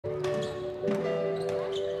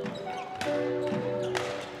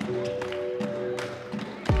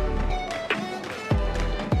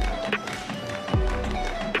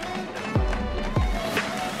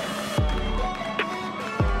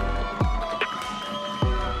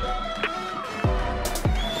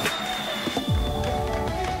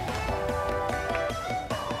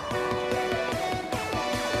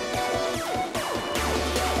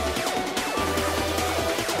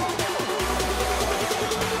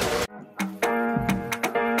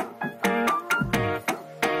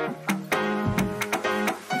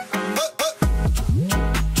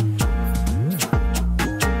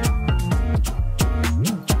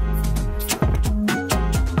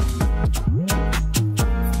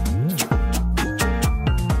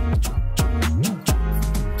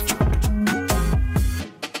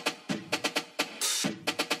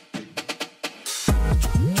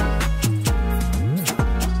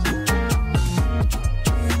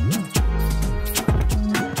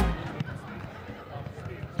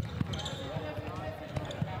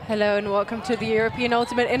Hello and welcome to the European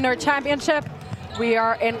Ultimate Indoor Championship. We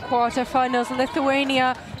are in quarterfinals.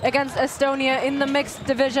 Lithuania against Estonia in the mixed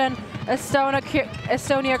division.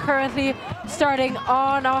 Estonia currently starting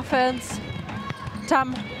on offense.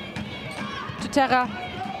 Tam to Terra.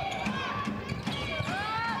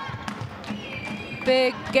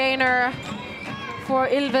 Big gainer for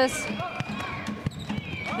Ilves.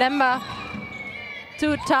 Lemba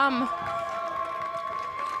to Tam.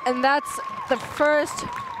 And that's the first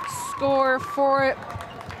score for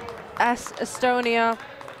Estonia.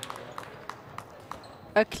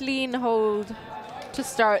 A clean hold to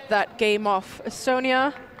start that game off.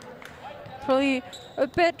 Estonia probably a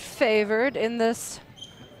bit favored in this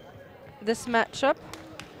matchup.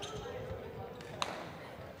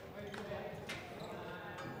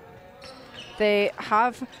 They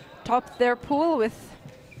have topped their pool with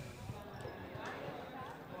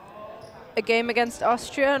a game against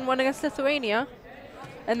Austria and one against Lithuania.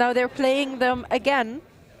 And now they're playing them again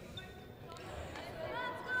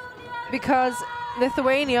because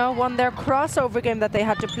Lithuania won their crossover game that they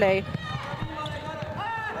had to play.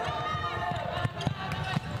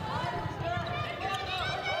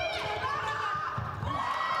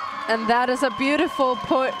 And that is a beautiful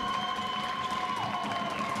put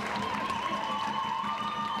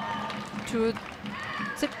to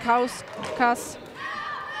Zitkauskas.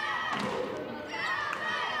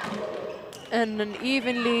 And an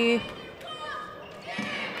evenly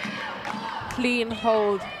clean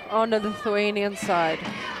hold on the Lithuanian side.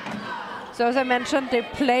 So as I mentioned, they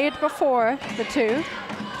played before, the two.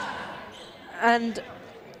 And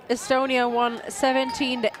Estonia won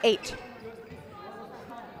 17-8.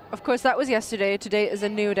 Of course, that was yesterday. Today is a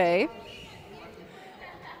new day.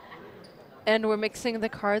 And we're mixing the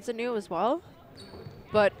cards anew as well.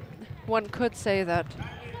 But one could say that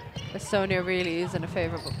Estonia really is in a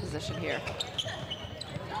favorable position here.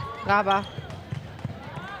 Raba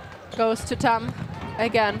goes to Tam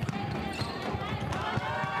again.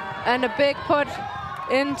 And a big put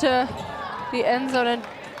into the end zone, and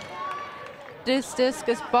this disc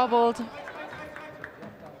is bubbled.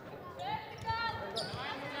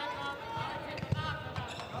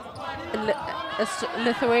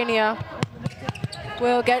 Lithuania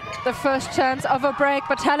will get the first chance of a break,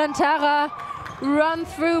 but Terra run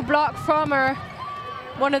through block from her.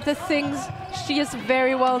 One of the things she is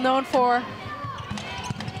very well known for.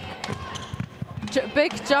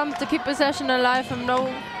 Big jump to keep possession alive from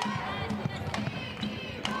no.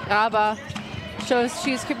 Raba shows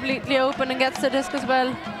she's completely open and gets the disc as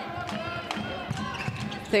well.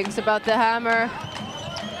 Thinks about the hammer.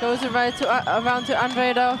 Goes right to around to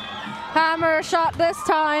Andredo. Hammer shot this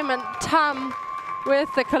time, and Tam with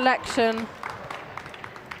the collection.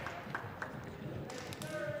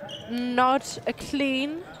 Not a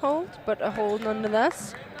clean hold, but a hold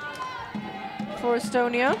nonetheless for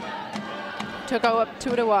Estonia to go up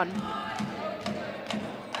 2-1.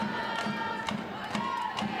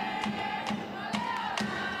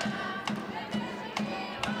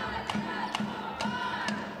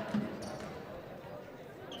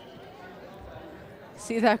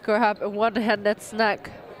 See that grab, a one-handed snack.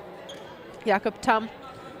 Jakob Tam,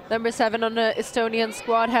 number 7 on the Estonian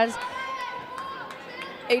squad, has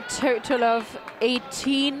a total of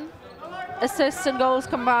 18 assists and goals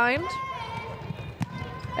combined.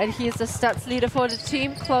 And he is the stats leader for the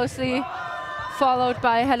team, closely followed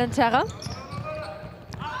by Terra.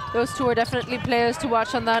 Those two are definitely players to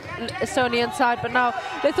watch on that Estonian side. But now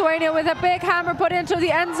Lithuania with a big hammer put into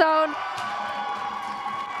the end zone.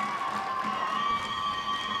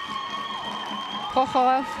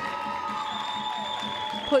 Prokhorov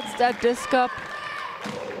puts that disc up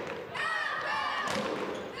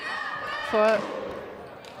for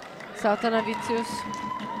Sartanavicius.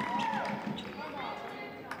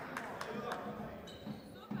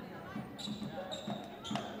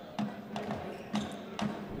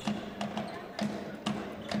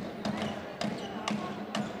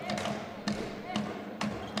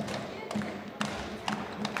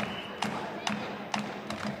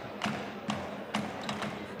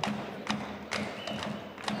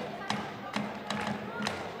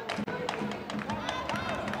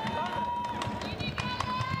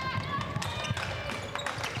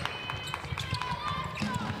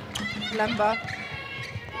 Lemba,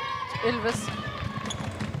 Ilves,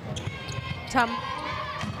 Tam,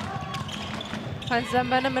 finds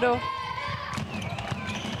Lemba in the middle.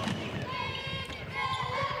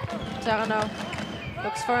 Terra now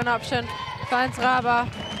looks for an option, finds Raba.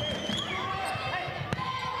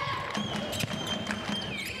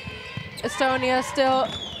 Estonia still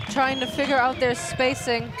trying to figure out their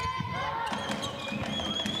spacing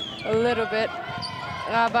a little bit.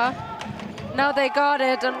 Raba. Now they got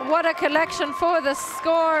it, and what a collection for the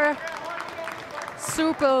score.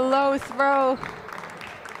 Super low throw.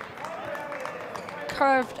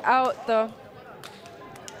 Curved out the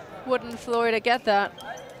wooden floor to get that.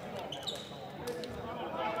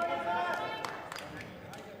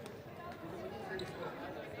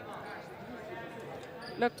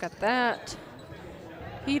 Look at that.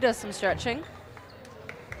 He does some stretching.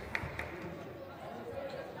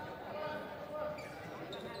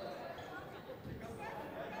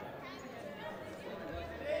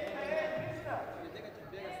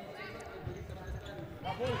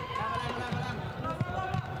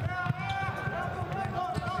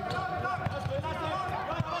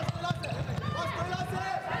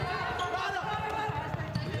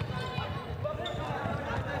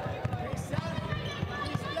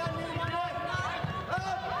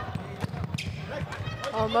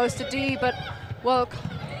 Almost a D, but well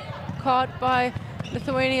caught by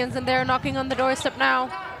Lithuanians, and they're knocking on the doorstep now.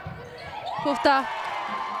 Puhta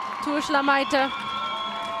Tuuslamaita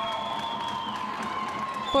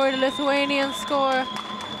for the Lithuanian score.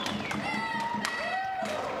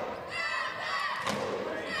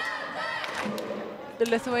 The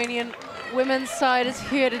Lithuanian women's side is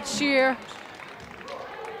here to cheer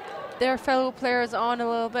their fellow players on a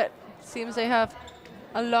little bit. Seems they have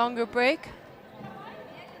a longer break.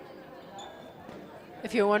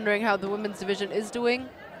 If you're wondering how the women's division is doing,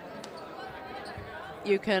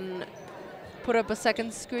 you can put up a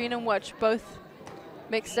second screen and watch both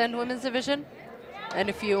mixed and women's division. And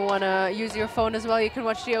if you want to use your phone as well, you can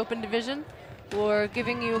watch the open division. We're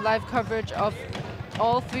giving you live coverage of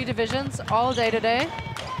all 3 divisions all day today.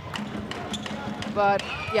 But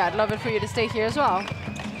yeah, I'd love it for you to stay here as well.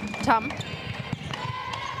 Tam.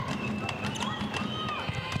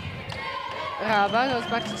 Raba goes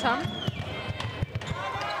back to Tam.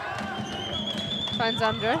 Finds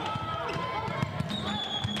Andre.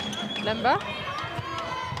 Lemba.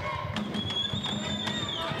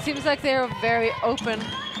 Seems like they're very open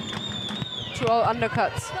to all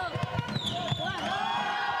undercuts.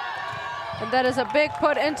 And that is a big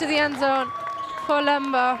put into the end zone for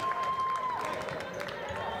Lemba.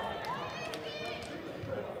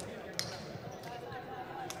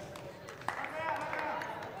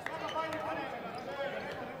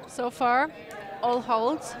 So far, all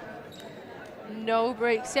holds. No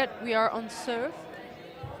breaks yet. We are on serve.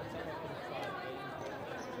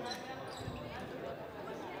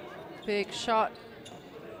 Big shot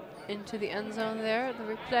into the end zone there, the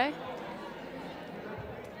replay.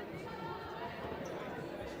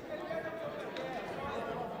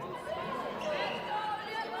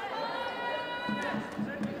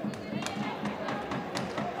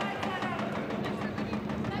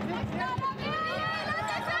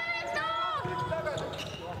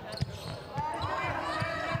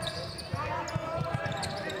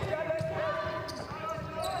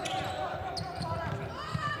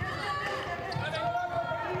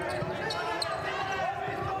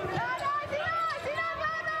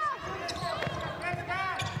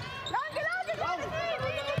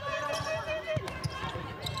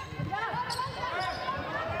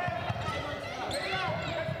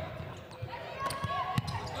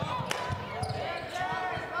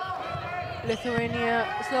 Lithuania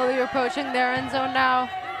slowly approaching their end zone now.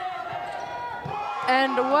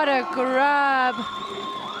 And what a grab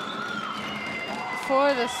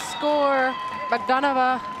for the score.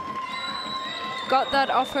 Bogdanova got that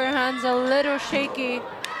off her hands, a little shaky,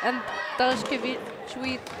 and Dashkevich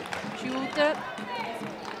it.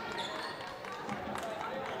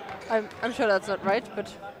 I'm sure that's not right,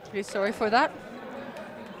 but really sorry for that.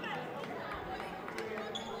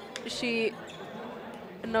 She,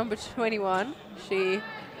 number 21, she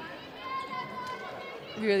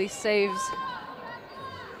really saves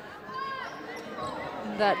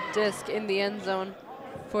that disc in the end zone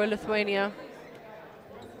for Lithuania.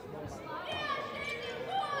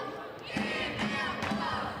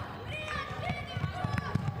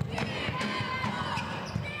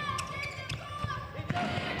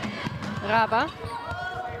 Raba,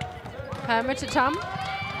 hammer to Tam,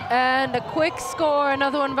 and a quick score,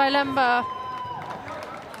 another one by Lemba.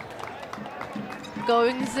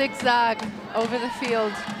 Going zigzag over the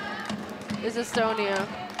field is Estonia.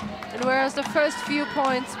 And whereas the first few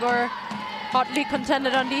points were hotly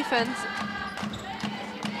contended on defense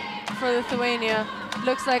for Lithuania,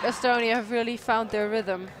 looks like Estonia have really found their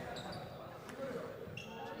rhythm.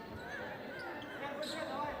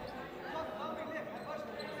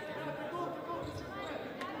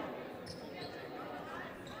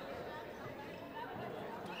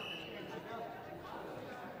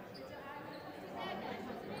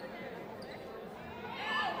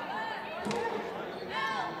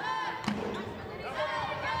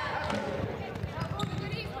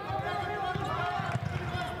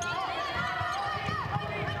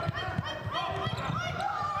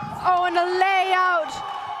 and a layout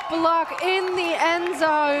block in the end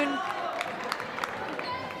zone.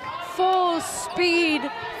 Full speed,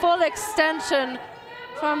 full extension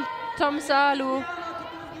from Tomsalu.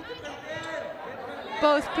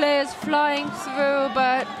 Both players flying through,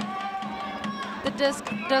 but the disc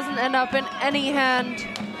doesn't end up in any hand.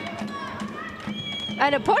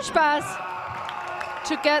 And a push pass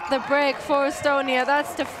to get the break for Estonia.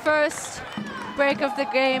 That's the first break of the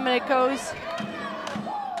game, and it goes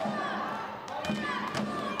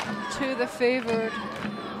to the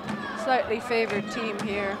slightly favored team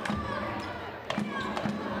here.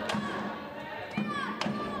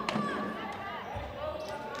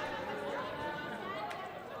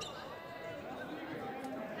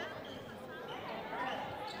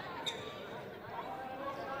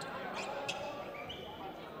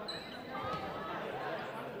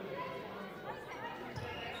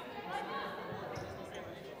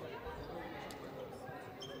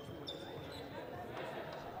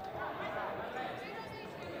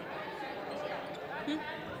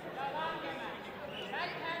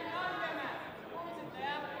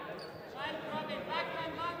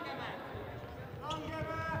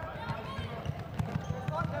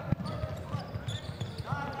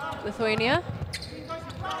 Lithuania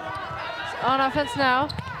on offense now.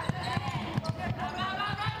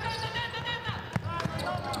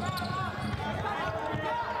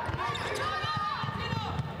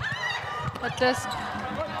 At this,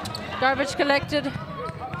 garbage collected.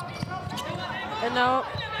 And now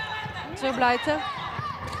to Bleite.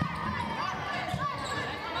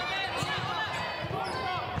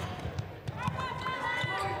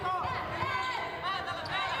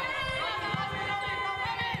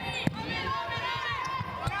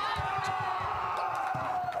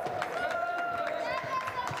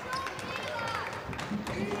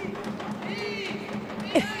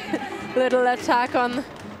 Little attack on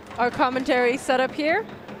our commentary setup here.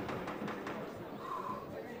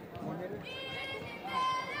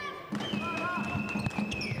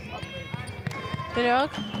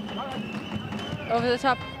 Over the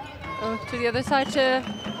top, to the other side to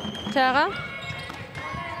Terra.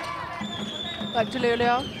 Back to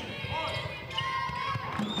Leo.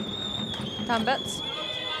 Tambets.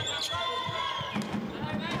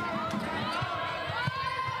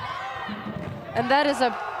 And that is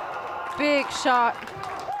a big shot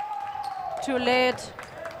to lead.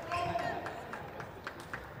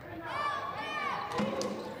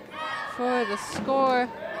 For the score,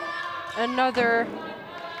 another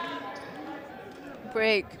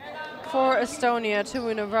break for Estonia, 2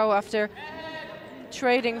 in a row after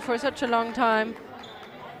trading for such a long time.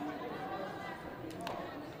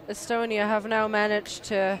 Estonia have now managed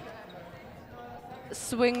to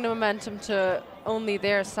swing the momentum to only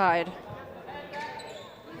their side.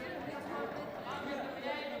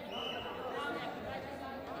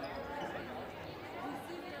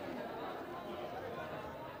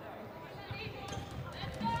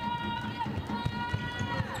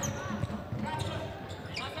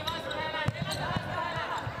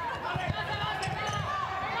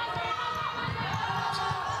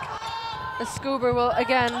 The Scuba will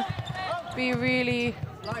again be really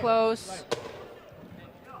close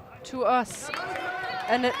to us,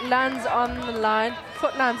 and it lands on the line.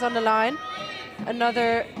 Foot lands on the line.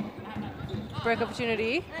 Another break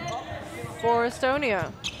opportunity for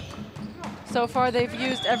Estonia. So far they've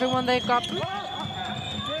used everyone they've gotten.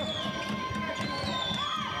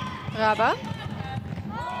 Raba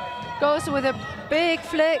goes with a big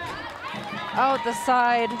flick out the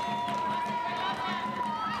side.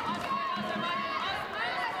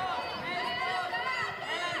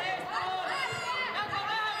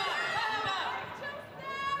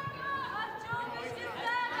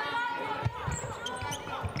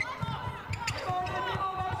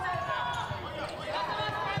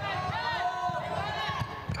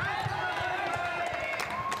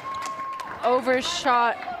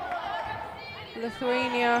 Overshot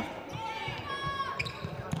Lithuania.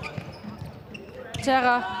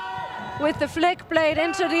 Terra with the flick blade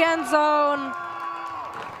into the end zone.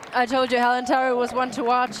 I told you Helen Terra was one to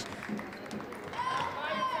watch.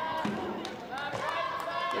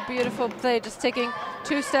 A beautiful play, just taking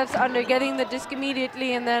 2 steps under, getting the disc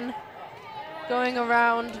immediately, and then going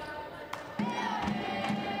around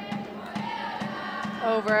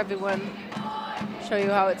over everyone. Show you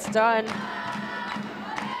how it's done.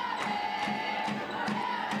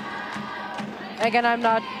 Again, I'm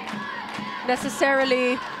not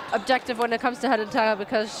necessarily objective when it comes to Helen Terra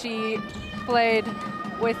because she played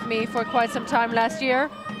with me for quite some time last year.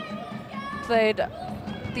 Played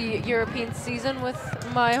the European season with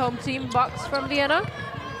my home team, Box from Vienna,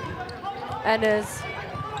 and is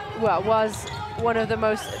well, was one of the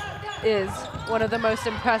most, is one of the most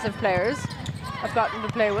impressive players I've gotten to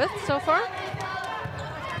play with so far.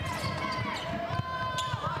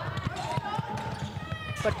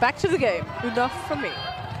 But back to the game. Enough from me.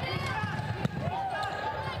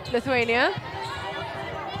 Lithuania.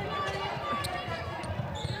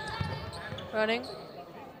 Running.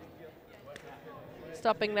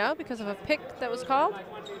 Stopping now because of a pick that was called.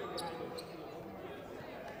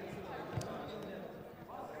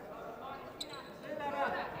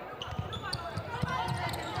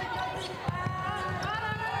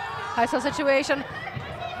 High sell situation.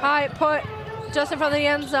 High put just in front of the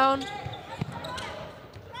end zone.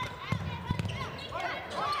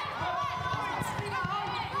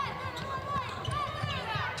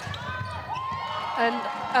 And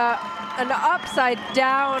an upside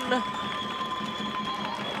down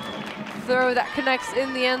throw that connects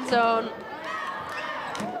in the end zone.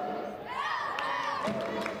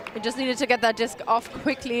 He just needed to get that disc off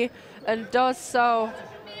quickly and does so.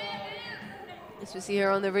 As we see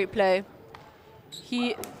here on the replay,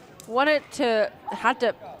 he had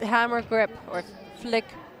to hammer grip or flick,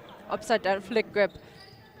 upside down flick grip,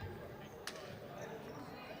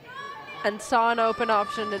 and saw an open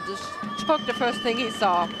option and just took the first thing he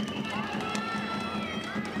saw.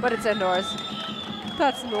 But it's indoors.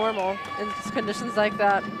 That's normal in conditions like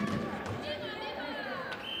that.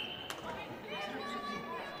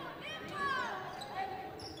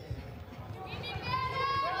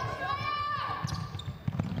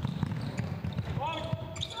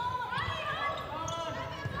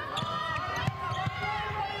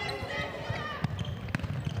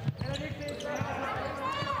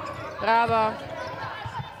 Brava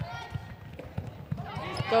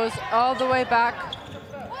goes all the way back,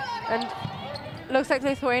 and looks like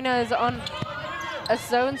Lithuania is on a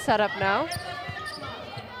zone setup now.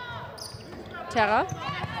 Terra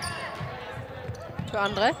to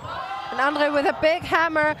Andre, and Andre with a big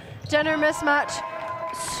hammer, gender mismatch,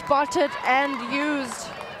 spotted and used.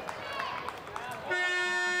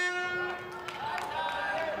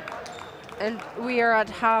 And we are at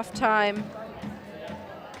halftime.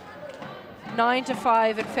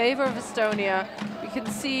 9-5 in favor of Estonia. We can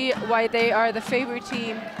see why they are the favorite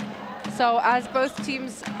team. So as both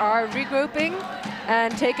teams are regrouping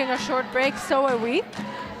and taking a short break, so are we.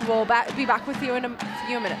 We'll be back with you in a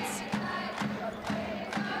few minutes.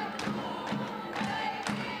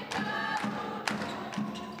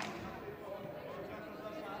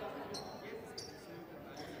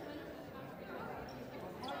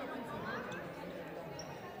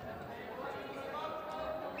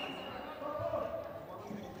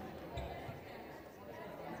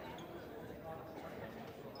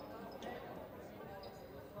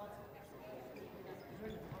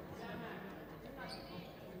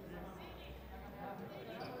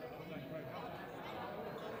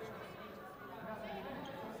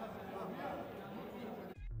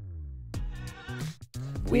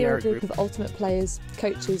 We are a group of ultimate players,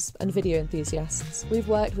 coaches and video enthusiasts. We've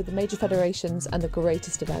worked with the major federations and the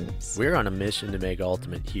greatest events. We're on a mission to make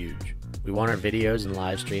Ultimate huge. We want our videos and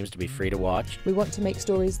live streams to be free to watch. We want to make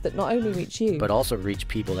stories that not only reach you, but also reach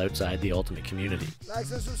people outside the Ultimate community. Like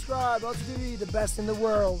and subscribe, ulti.TV, the best in the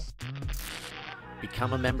world.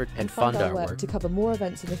 Become a member and fund fund our our work to cover more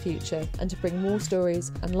events in the future and to bring more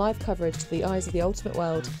stories and live coverage to the eyes of the Ultimate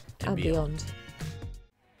world and beyond.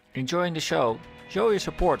 Enjoying the show? Show your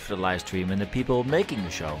support for the live stream and the people making the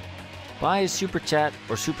show. Buy a super chat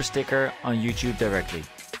or super sticker on YouTube directly.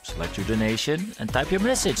 Select your donation and type your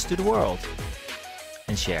message to the world.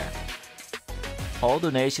 And share. All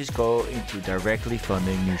donations go into directly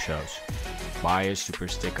funding new shows. Buy a super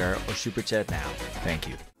sticker or super chat now. Thank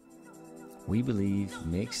you. We believe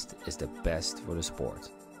mixed is the best for the sport,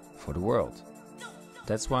 for the world.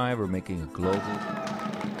 That's why we're making a global...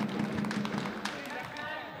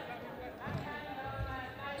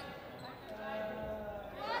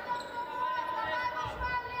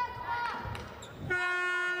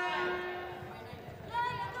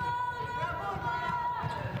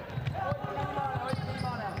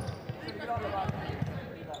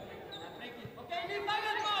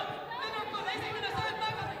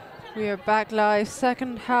 We are back live,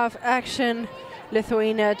 second half action.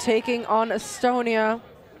 Lithuania taking on Estonia.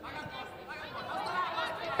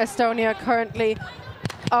 Estonia currently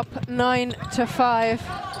up 9-5.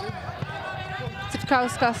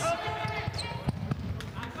 Zitkauskas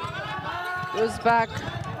goes back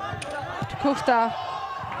to Kuchta,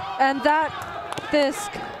 and that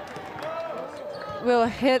disc will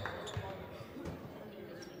hit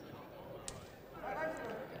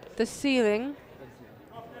the ceiling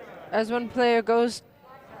as one player goes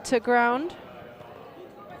to ground.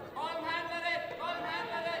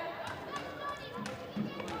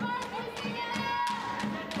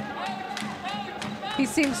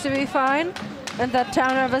 seems to be fine, and that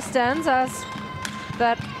turnover stands as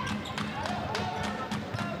that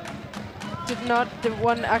the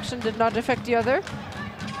one action did not affect the other.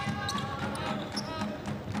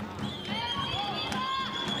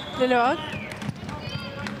 Lilleorg.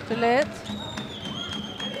 Delayed.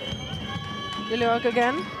 Lilleorg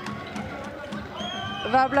again.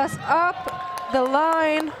 Vablas up the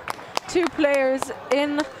line. 2 players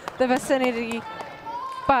in the vicinity,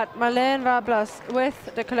 but Marlene Vablas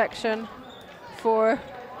with the collection for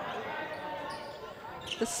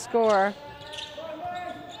the score.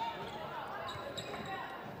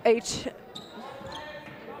 A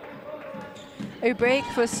break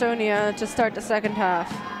for Estonia to start the second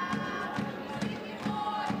half.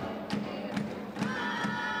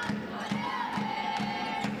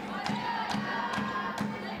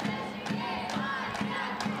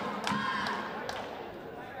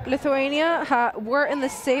 Lithuania were in the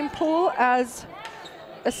same pool as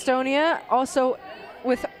Estonia, also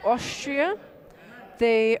with Austria.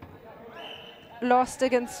 They lost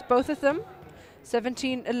against both of them,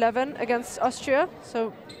 17-11 against Austria,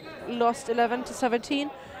 so lost 11-17,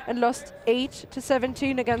 and lost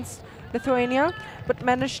 8-17 against Lithuania, but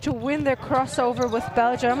managed to win their crossover with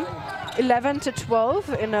Belgium,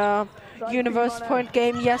 11-12 in a universe point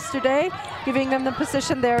game yesterday, giving them the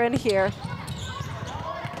position they're in here.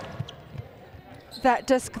 That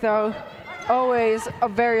disc, though, always a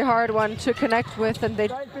very hard one to connect with, and they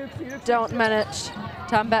don't manage.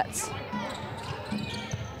 Tambets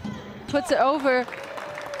puts it over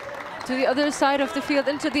to the other side of the field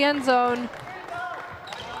into the end zone.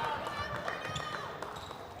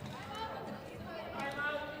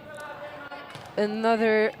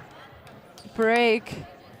 Another break.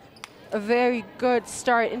 A very good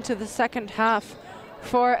start into the second half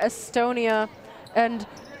for Estonia, and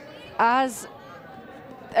as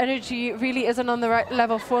energy really isn't on the right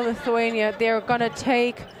level for Lithuania, they're gonna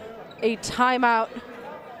take a timeout,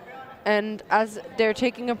 and as they're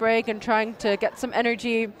taking a break and trying to get some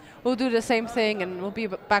energy, we'll do the same thing, and we'll be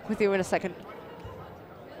back with you in a second.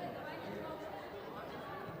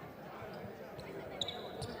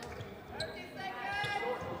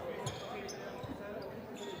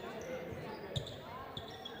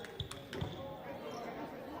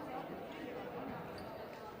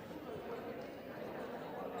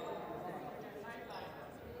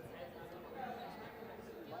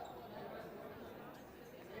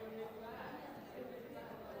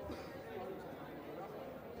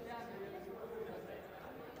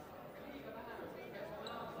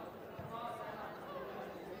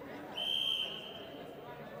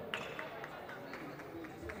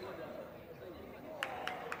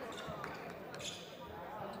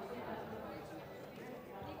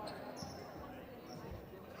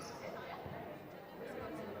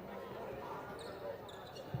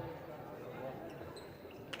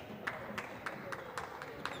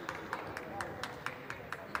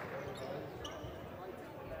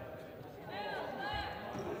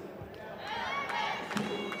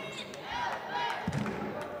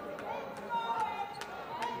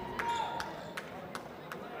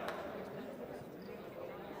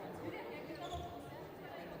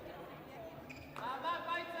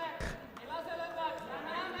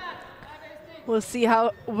 We'll see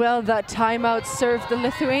how well that timeout served the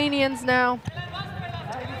Lithuanians now.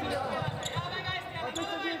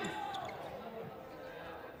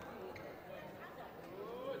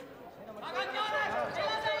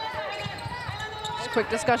 Just a quick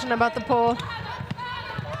discussion about the poll.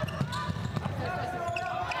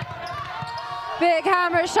 Big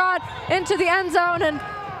hammer shot into the end zone and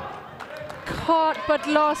caught but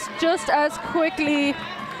lost just as quickly.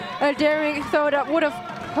 A daring throw that would have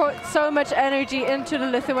put so much energy into the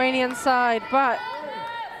Lithuanian side, but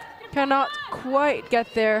cannot quite get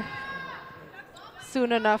there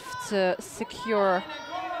soon enough to secure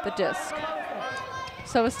the disc.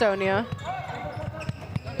 So Estonia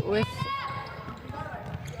with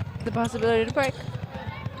the possibility to break.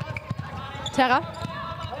 Terra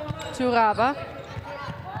to Rava.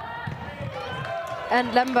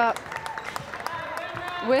 And Lemba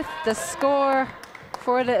with the score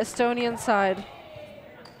for the Estonian side.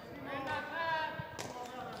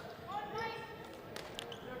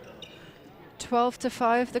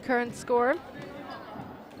 12-5, the current score.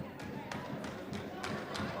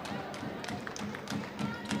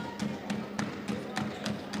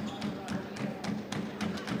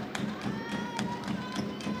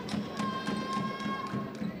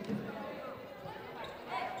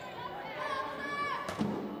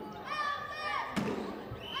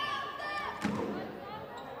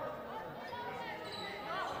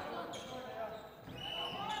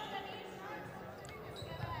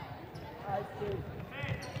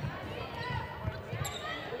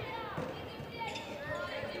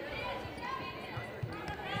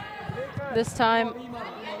 This time,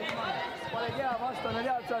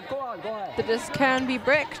 the disc can be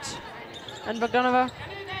bricked, and Bogdanova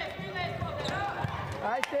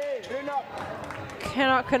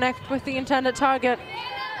cannot connect with the intended target.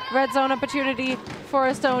 Red zone opportunity for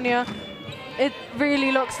Estonia. It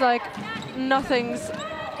really looks like nothing's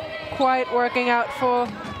quite working out for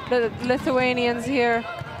the Lithuanians here,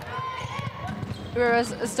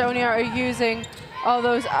 whereas Estonia are using all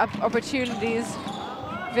those opportunities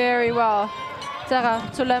very well. Terra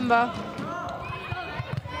to Lemba.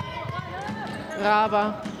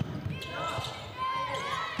 Raba.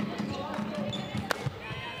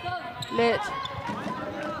 Lit.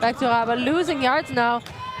 Back to Raba, losing yards now.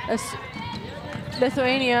 As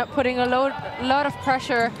Lithuania putting a lot of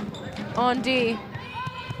pressure on D.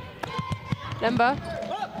 Lemba.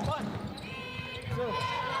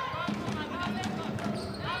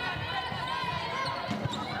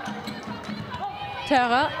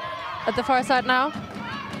 Terra at the far side now.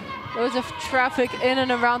 Loads of traffic in and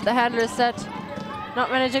around the handler set. Not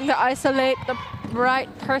managing to isolate the right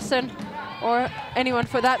person, or anyone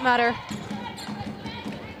for that matter.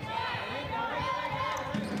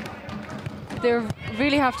 They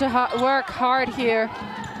really have to work hard here,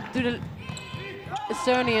 do the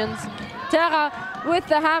Estonians. Terra with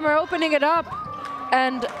the hammer, opening it up,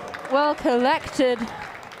 and well collected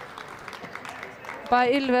by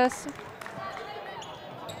Ilves.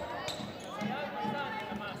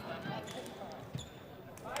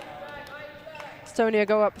 Estonia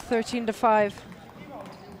go up 13-5.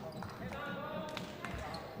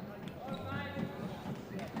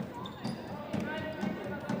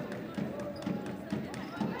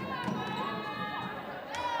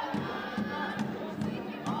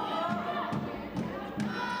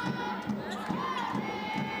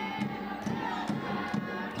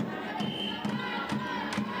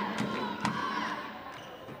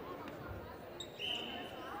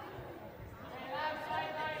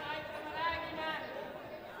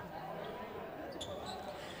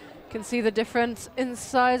 Can see the difference in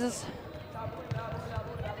sizes.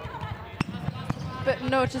 Bit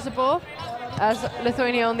noticeable, as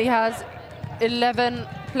Lithuania only has 11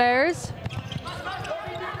 players.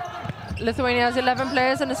 Lithuania has 11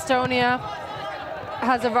 players and Estonia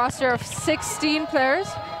has a roster of 16 players.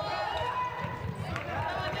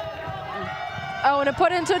 Oh, and it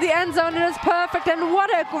put into the end zone, and it's perfect, and what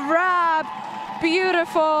a grab!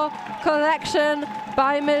 Beautiful collection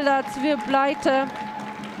by Milda Zvibleite.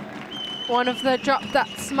 One of the Drop That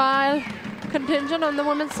Smile contingent on the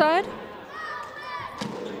women's side.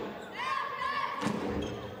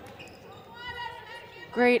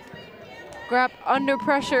 Great grab under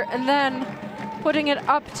pressure and then putting it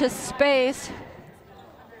up to space.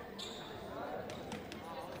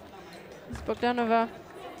 It's Bogdanova.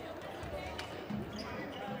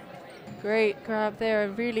 Great grab there,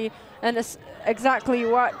 really. And it's exactly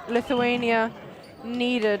what Lithuania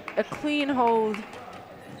needed, a clean hold.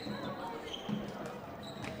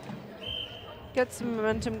 Get some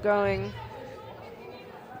momentum going.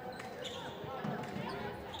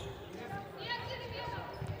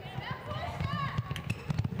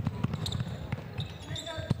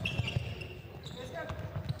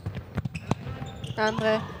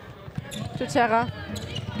 Andre to Terra.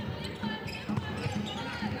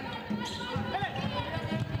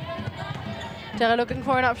 Terra looking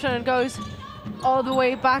for an option and goes all the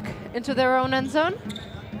way back into their own end zone.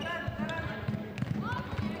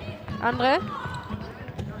 Andre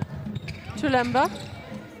to Lemba.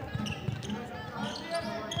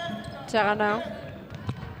 Terra now.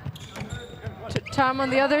 To Tam on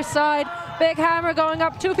the other side. Big hammer going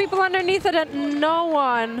up. Two people underneath it and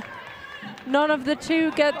none of the two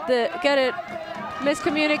get it.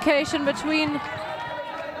 Miscommunication between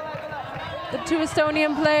the two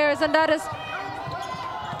Estonian players, and that is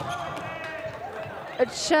a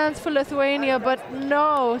chance for Lithuania, but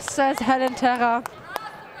no, says Helen Terra.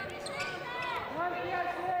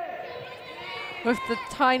 With the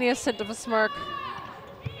tiniest hint of a smirk.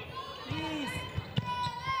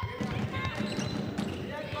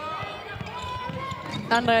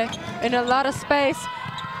 Andre in a lot of space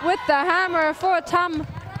with the hammer for Tam,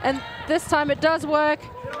 and this time it does work.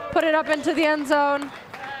 Put it up into the end zone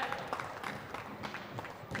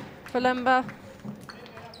for Lemba.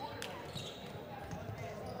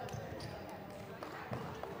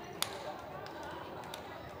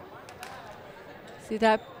 See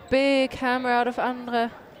that big hammer out of Andre.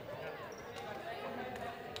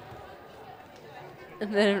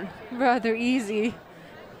 And then rather easy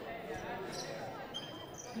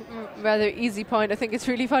point. I think it's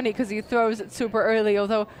really funny because he throws it super early,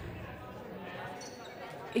 although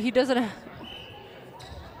he doesn't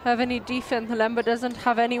have any defense. Lembo doesn't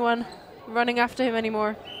have anyone running after him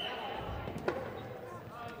anymore.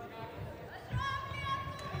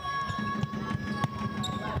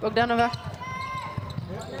 Bogdanova.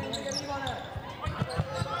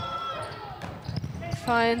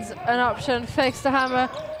 Finds an option, fakes the hammer,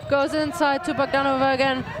 goes inside to Bogdanova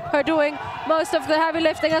again. Her doing most of the heavy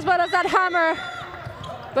lifting as well as that hammer.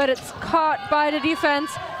 But it's caught by the defense.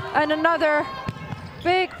 And another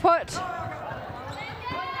big put.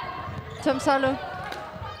 Tamsalu.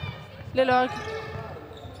 Lillard.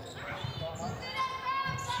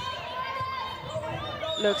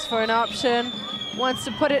 Looks for an option. Wants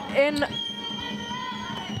to put it in.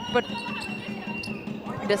 But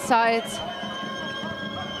decides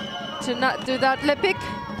to not do that. Lepik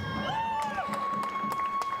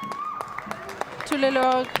to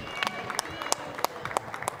Lillard.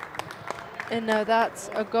 And now that's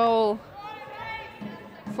a goal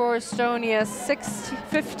for Estonia,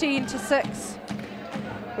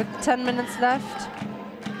 15-6 with 10 minutes left.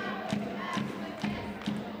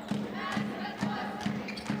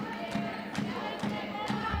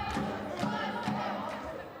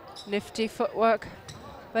 Nifty footwork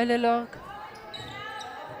by Lillard.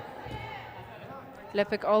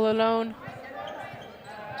 Lepik all alone.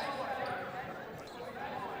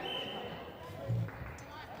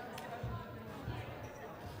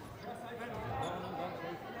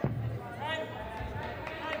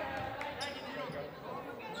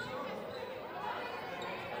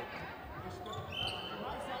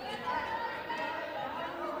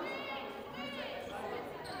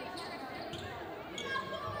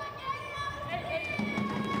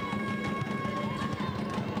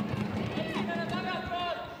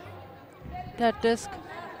 That disc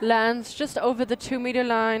lands just over the 2-meter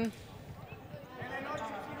line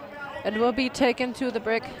and will be taken to the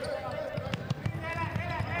brick.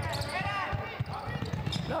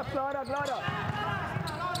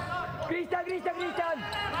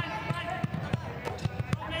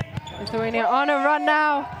 Lithuania on a run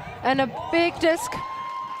now, and a big disc.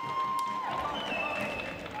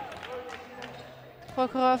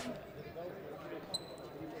 Prokhorov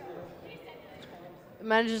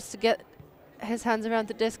manages to get his hands around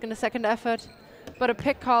the disc in a second effort, but a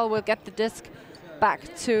pick call will get the disc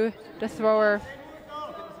back to the thrower.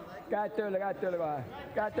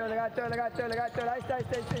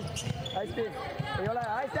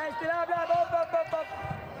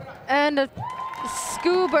 And a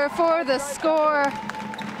scuba for the score.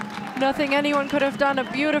 Nothing anyone could have done. A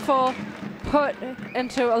beautiful put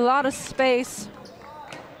into a lot of space.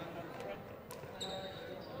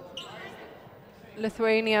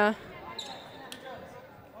 Lithuania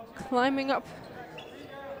climbing up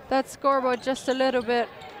that scoreboard just a little bit.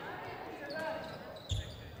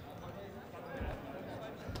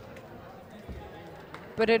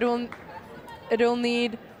 But it'll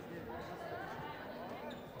need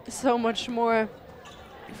so much more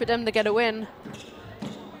for them to get a win.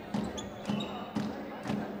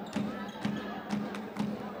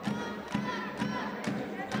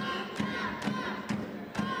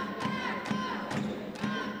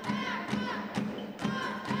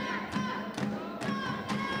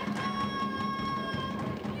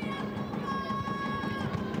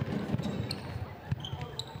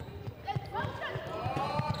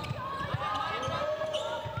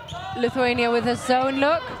 Lithuania with a zone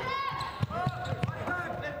look.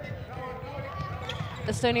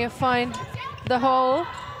 Estonia find the hole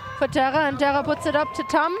for Terra, and Terra puts it up to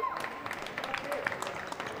Tam,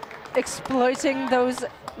 exploiting those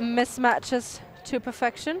mismatches to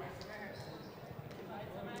perfection.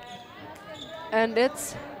 And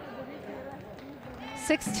it's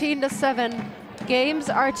 16-7. Games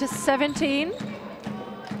are to 17,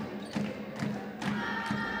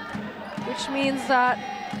 which means that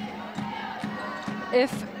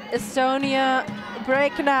if Estonia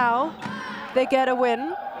break now, they get a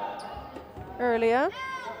win earlier.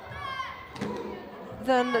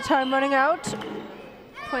 Then the time running out,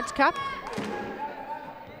 point cap.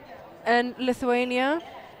 And Lithuania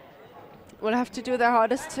will have to do their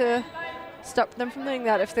hardest to stop them from doing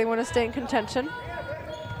that if they want to stay in contention.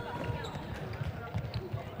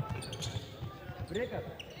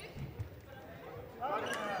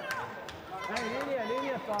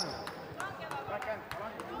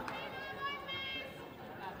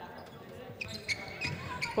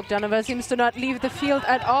 Bogdanova seems to not leave the field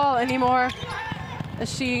at all anymore,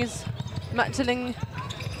 as she's battling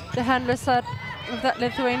the handler set of that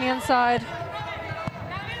Lithuanian side.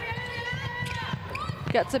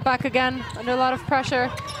 Gets it back again under a lot of pressure.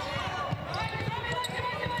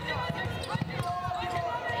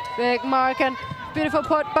 Big mark and beautiful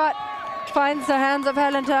put, but finds the hands of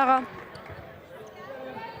Helen Terra.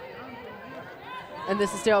 And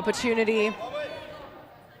this is the opportunity.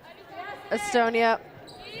 Estonia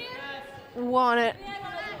won it.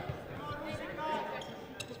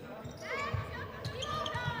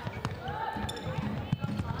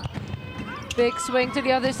 Big swing to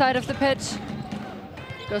the other side of the pitch.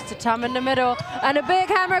 Goes to Tam in the middle. And a big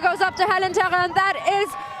hammer goes up to Helen Terra, and that is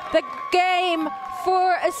the game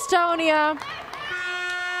for Estonia.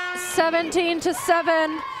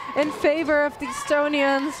 17-7 in favor of the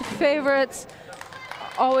Estonians. Favorites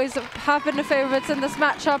always have been the favorites in this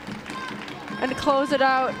matchup. And close it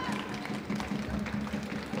out.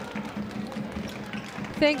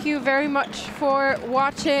 Thank you very much for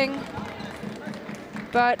watching.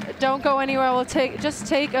 But don't go anywhere. We'll just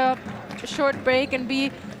take a short break and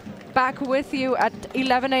be back with you at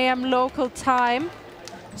 11 a.m. local time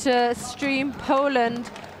to stream Poland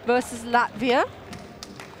versus Latvia.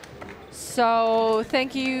 So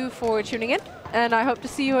thank you for tuning in, and I hope to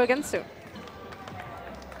see you again soon.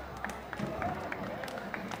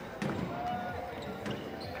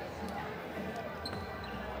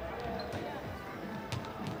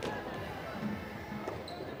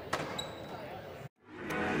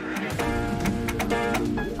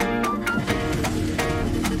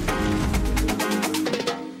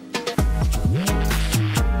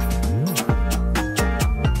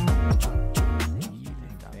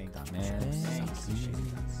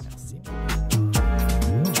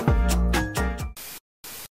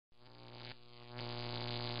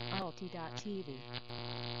 ulti.TV.